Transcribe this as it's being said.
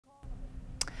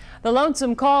The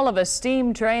lonesome call of a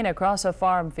steam train across a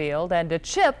farm field and a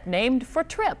chip named for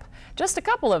Trip. Just a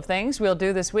couple of things we'll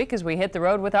do this week as we hit the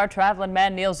road with our traveling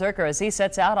man Neil Zurcher as he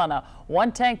sets out on a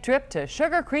one-tank trip to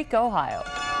Sugar Creek, Ohio.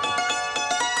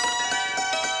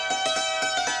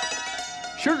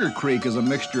 Sugar Creek is a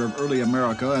mixture of early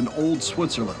America and old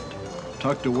Switzerland.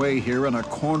 Tucked away here in a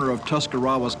corner of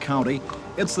Tuscarawas County,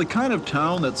 it's the kind of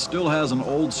town that still has an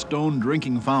old stone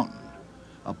drinking fountain.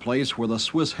 A place where the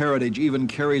Swiss heritage even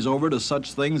carries over to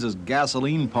such things as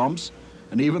gasoline pumps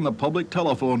and even the public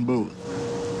telephone booth.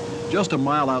 Just a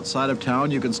mile outside of town,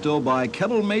 you can still buy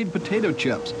kettle-made potato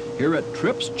chips here at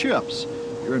Trip's Chips.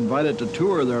 You're invited to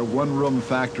tour their one-room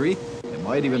factory. You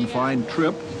might even find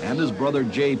Trip and his brother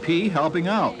JP helping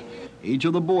out. Each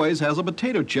of the boys has a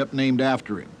potato chip named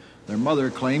after him. Their mother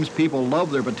claims people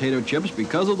love their potato chips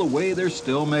because of the way they're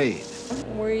still made.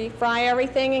 We fry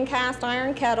everything in cast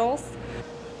iron kettles.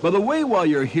 By the way, while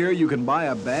you're here, you can buy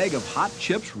a bag of hot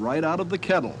chips right out of the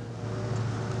kettle.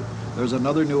 There's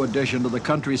another new addition to the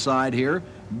countryside here,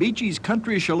 Beachy's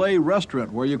Country Chalet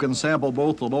Restaurant, where you can sample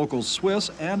both the local Swiss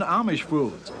and Amish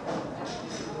foods.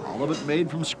 All of it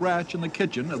made from scratch in the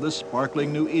kitchen of this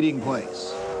sparkling new eating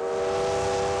place.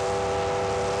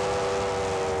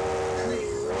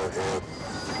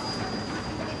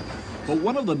 But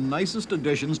one of the nicest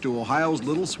additions to Ohio's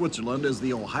Little Switzerland is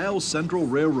the Ohio Central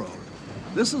Railroad.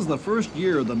 This is the first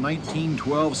year the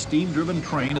 1912 steam-driven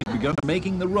train has begun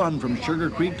making the run from Sugar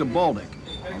Creek to Baltic,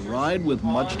 a ride with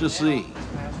much to see.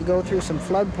 You go through some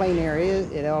floodplain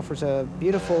areas. It offers a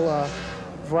beautiful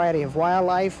variety of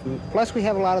wildlife. Plus, we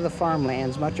have a lot of the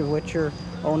farmlands, much of which are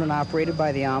owned and operated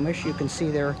by the Amish. You can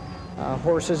see their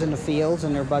horses in the fields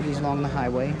and their buggies along the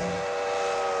highway.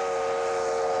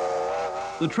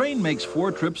 The train makes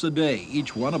 4 trips a day,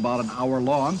 each one about an hour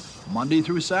long, Monday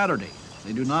through Saturday.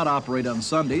 They do not operate on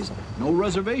Sundays. No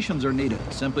reservations are needed.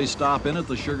 Simply stop in at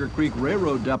the Sugar Creek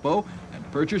Railroad Depot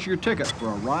and purchase your ticket for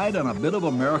a ride on a bit of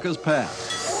America's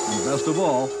past. And best of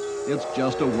all, it's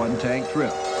just a one-tank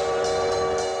trip.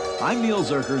 I'm Neil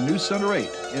Zurcher, News Center 8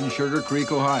 in Sugar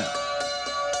Creek, Ohio.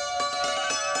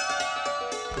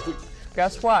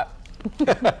 Guess what?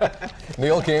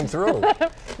 Neil came through.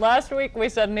 Last week we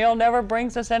said Neil never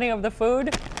brings us any of the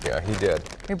food. Yeah, he did.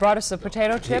 He brought us the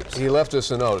potato chips. He left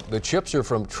us a note. The chips are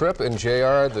from Trip and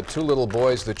JR, the 2 little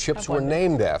boys the chips were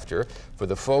named after. For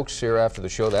the folks here after the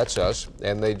show, that's us.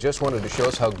 And they just wanted to show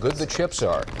us how good the chips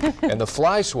are. And the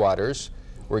fly swatters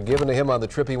were given to him on the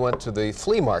trip he went to the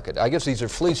flea market. I guess these are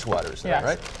flea swatters, then, yes.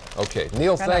 Right? Okay,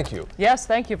 Neil, thank you. Yes,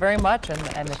 thank you very much.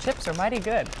 And the chips are mighty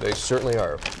good. They certainly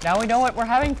are. Now we know what we're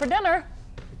having for dinner.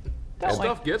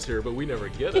 Stuff gets here, but we never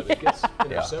get it. It gets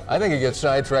intercepted. I think it gets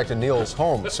sidetracked to Neil's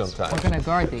home sometimes. We're going to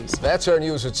guard these. That's our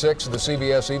news at 6. The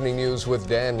CBS Evening News with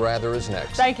Dan Rather is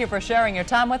next. Thank you for sharing your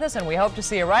time with us, and we hope to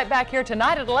see you right back here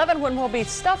tonight at 11 when we'll be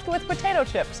stuffed with potato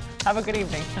chips. Have a good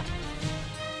evening.